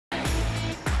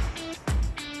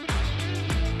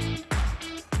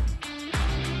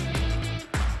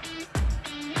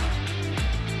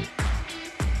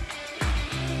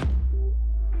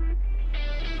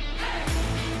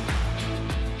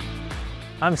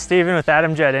I'm Steven with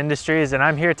Adam Jet Industries, and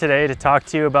I'm here today to talk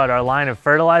to you about our line of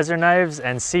fertilizer knives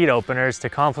and seed openers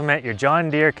to complement your John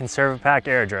Deere ConservaPak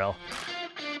air drill.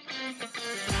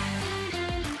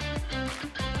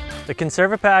 The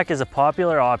ConservaPak is a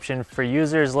popular option for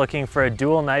users looking for a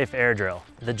dual knife air drill.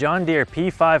 The John Deere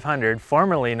P500,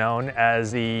 formerly known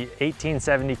as the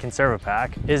 1870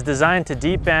 ConservaPak, is designed to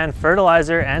deep band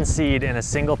fertilizer and seed in a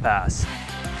single pass.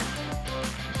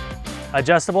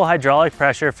 Adjustable hydraulic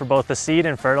pressure for both the seed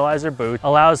and fertilizer boot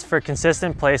allows for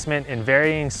consistent placement in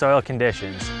varying soil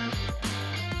conditions.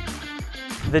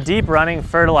 The deep running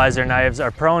fertilizer knives are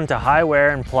prone to high wear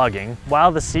and plugging, while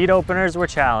the seed openers were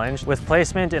challenged with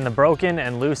placement in the broken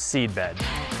and loose seed bed.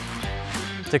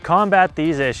 To combat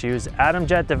these issues, Adam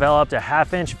Jet developed a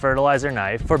 1/2-inch fertilizer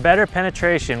knife for better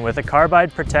penetration with a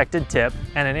carbide protected tip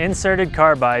and an inserted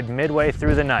carbide midway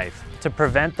through the knife to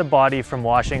prevent the body from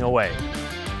washing away.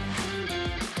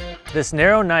 This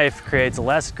narrow knife creates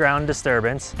less ground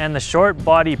disturbance, and the short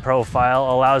body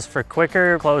profile allows for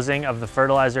quicker closing of the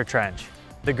fertilizer trench.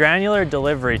 The granular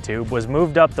delivery tube was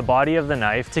moved up the body of the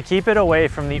knife to keep it away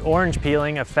from the orange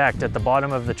peeling effect at the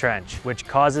bottom of the trench, which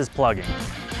causes plugging.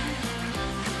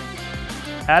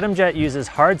 Adam Jet uses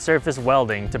hard surface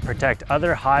welding to protect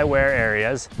other high wear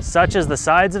areas, such as the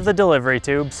sides of the delivery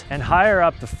tubes and higher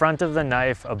up the front of the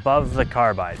knife above the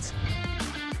carbides.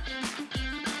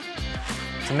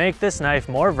 To make this knife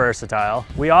more versatile,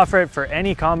 we offer it for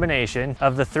any combination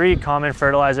of the 3 common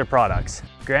fertilizer products: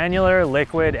 granular,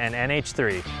 liquid, and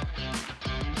NH3.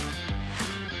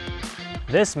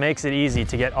 This makes it easy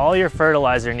to get all your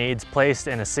fertilizer needs placed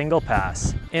in a single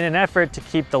pass. In an effort to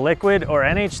keep the liquid or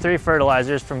NH3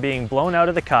 fertilizers from being blown out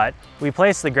of the cut, we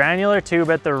place the granular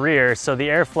tube at the rear so the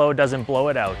airflow doesn't blow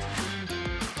it out.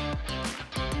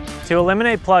 To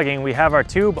eliminate plugging, we have our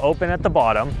tube open at the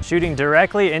bottom, shooting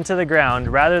directly into the ground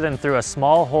rather than through a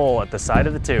small hole at the side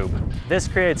of the tube. This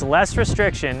creates less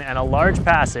restriction and a large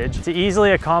passage to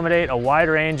easily accommodate a wide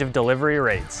range of delivery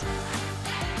rates.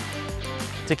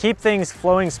 To keep things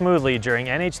flowing smoothly during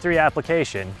NH3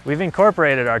 application, we've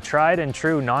incorporated our tried and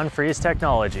true non-freeze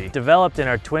technology developed in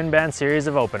our twin band series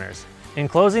of openers,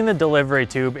 enclosing the delivery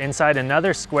tube inside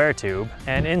another square tube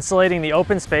and insulating the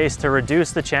open space to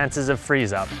reduce the chances of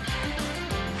freeze-up.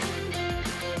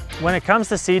 When it comes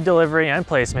to seed delivery and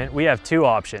placement, we have 2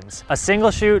 options: a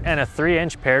single chute and a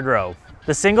 3-inch paired row.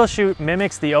 The single chute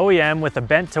mimics the OEM with a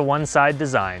bent to one side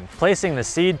design, placing the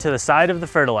seed to the side of the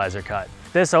fertilizer cut.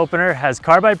 This opener has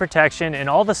carbide protection in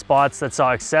all the spots that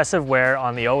saw excessive wear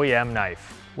on the OEM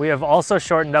knife. We have also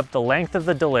shortened up the length of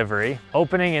the delivery,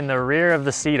 opening in the rear of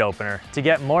the seed opener to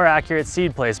get more accurate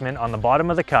seed placement on the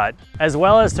bottom of the cut, as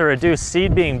well as to reduce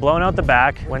seed being blown out the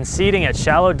back when seeding at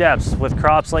shallow depths with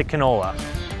crops like canola.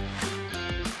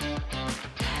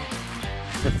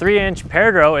 The 3-inch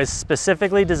paired row is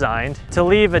specifically designed to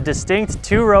leave a distinct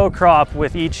 2-row crop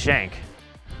with each shank.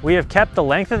 We have kept the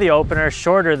length of the opener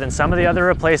shorter than some of the other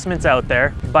replacements out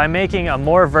there by making a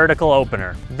more vertical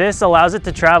opener. This allows it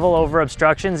to travel over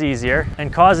obstructions easier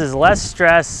and causes less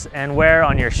stress and wear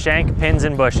on your shank pins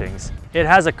and bushings. It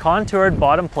has a contoured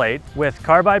bottom plate with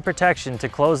carbide protection to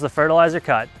close the fertilizer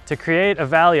cut to create a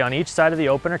valley on each side of the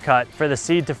opener cut for the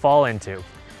seed to fall into.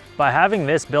 By having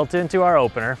this built into our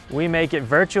opener, we make it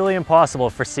virtually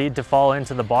impossible for seed to fall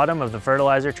into the bottom of the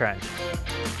fertilizer trench.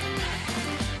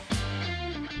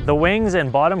 The wings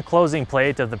and bottom closing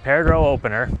plate of the paired row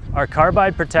opener are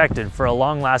carbide protected for a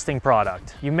long-lasting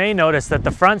product. You may notice that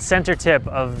the front center tip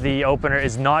of the opener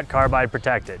is not carbide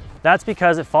protected. That's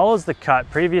because it follows the cut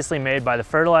previously made by the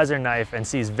fertilizer knife and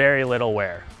sees very little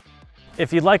wear.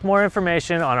 If you'd like more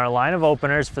information on our line of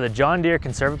openers for the John Deere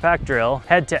ConservaPak drill,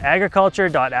 head to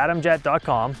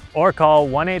agriculture.adamjet.com or call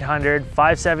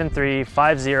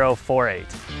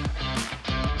 1-800-573-5048.